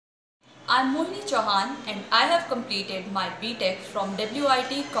I'm Mohini Chauhan and I have completed my BTech from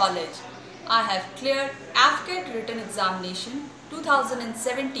WIT College. I have cleared AFCAT written examination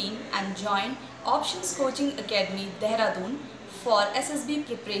 2017 and joined Options Coaching Academy Dehradun for SSB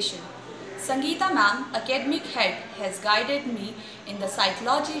preparation. Sangeeta ma'am, academic head, has guided me in the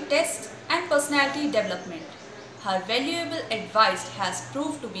psychology tests and personality development. Her valuable advice has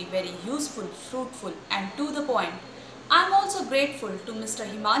proved to be very useful, fruitful and to the point. I am also grateful to Mr.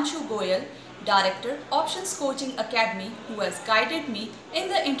 Himanshu Goyal, Director, Options Coaching Academy, who has guided me in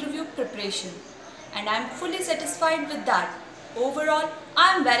the interview preparation. And I am fully satisfied with that. Overall,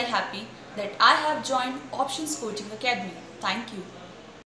 I am very happy that I have joined Options Coaching Academy. Thank you.